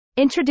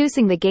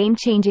Introducing the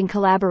game-changing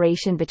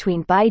collaboration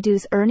between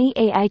Baidu's ERNIE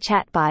AI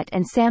chatbot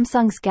and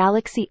Samsung's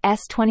Galaxy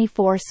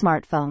S24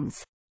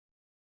 smartphones.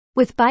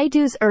 With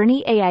Baidu's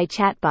ERNIE AI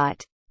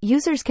chatbot,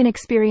 users can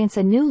experience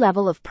a new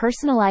level of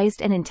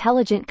personalized and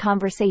intelligent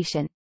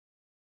conversation.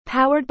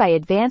 Powered by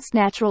advanced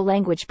natural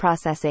language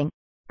processing,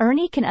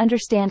 ERNIE can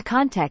understand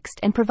context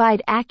and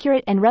provide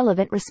accurate and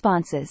relevant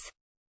responses.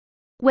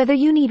 Whether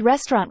you need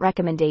restaurant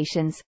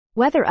recommendations,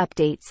 weather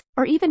updates,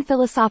 or even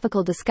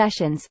philosophical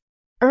discussions,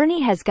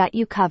 ERNIE has got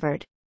you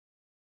covered.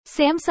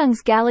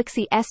 Samsung's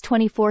Galaxy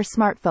S24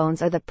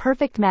 smartphones are the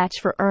perfect match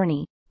for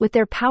ERNIE, with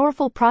their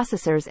powerful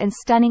processors and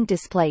stunning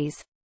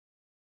displays.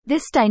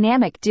 This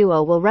dynamic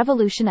duo will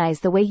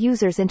revolutionize the way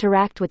users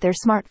interact with their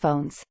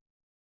smartphones.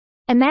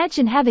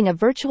 Imagine having a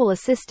virtual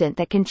assistant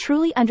that can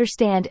truly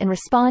understand and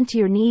respond to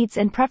your needs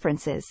and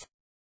preferences.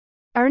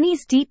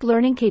 ERNIE's deep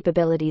learning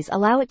capabilities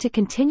allow it to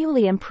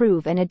continually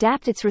improve and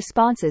adapt its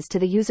responses to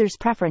the user's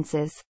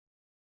preferences.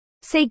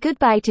 Say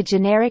goodbye to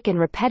generic and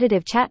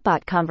repetitive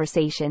chatbot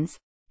conversations,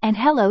 and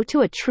hello to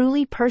a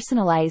truly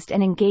personalized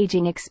and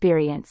engaging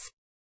experience.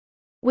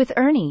 With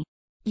ERNIE,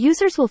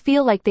 users will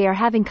feel like they are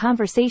having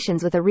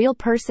conversations with a real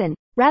person,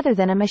 rather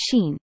than a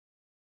machine.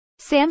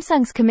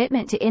 Samsung's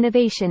commitment to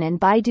innovation and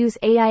Baidu's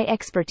AI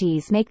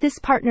expertise make this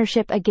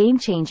partnership a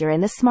game-changer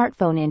in the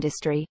smartphone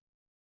industry.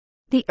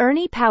 The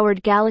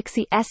ERNIE-powered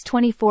Galaxy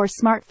S24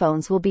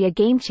 smartphones will be a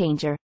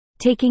game-changer,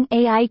 taking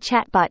AI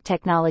chatbot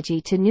technology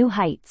to new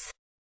heights.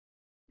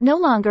 No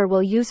longer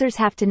will users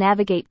have to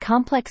navigate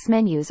complex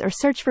menus or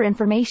search for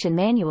information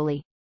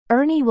manually.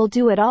 ERNIE will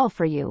do it all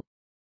for you.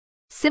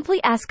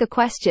 Simply ask a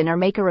question or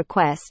make a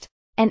request,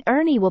 and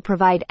ERNIE will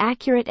provide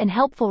accurate and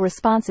helpful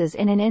responses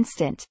in an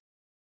instant.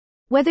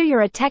 Whether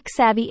you're a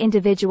tech-savvy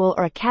individual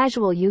or a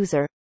casual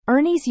user,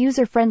 ERNIE's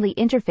user-friendly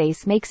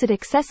interface makes it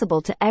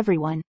accessible to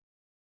everyone.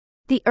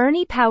 The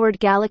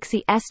ERNIE-powered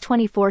Galaxy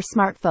S24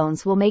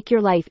 smartphones will make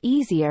your life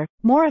easier,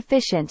 more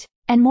efficient,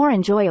 and more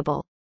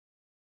enjoyable.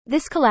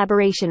 This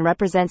collaboration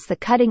represents the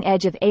cutting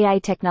edge of AI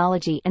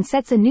technology and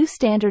sets a new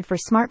standard for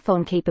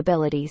smartphone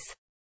capabilities.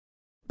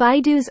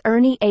 Baidu's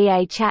ERNIE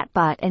AI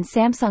chatbot and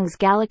Samsung's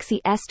Galaxy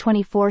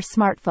S24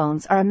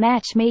 smartphones are a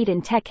match made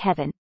in tech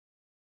heaven.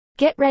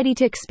 Get ready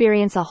to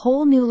experience a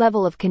whole new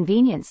level of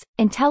convenience,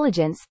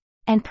 intelligence,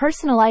 and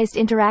personalized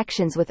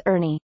interactions with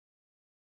ERNIE.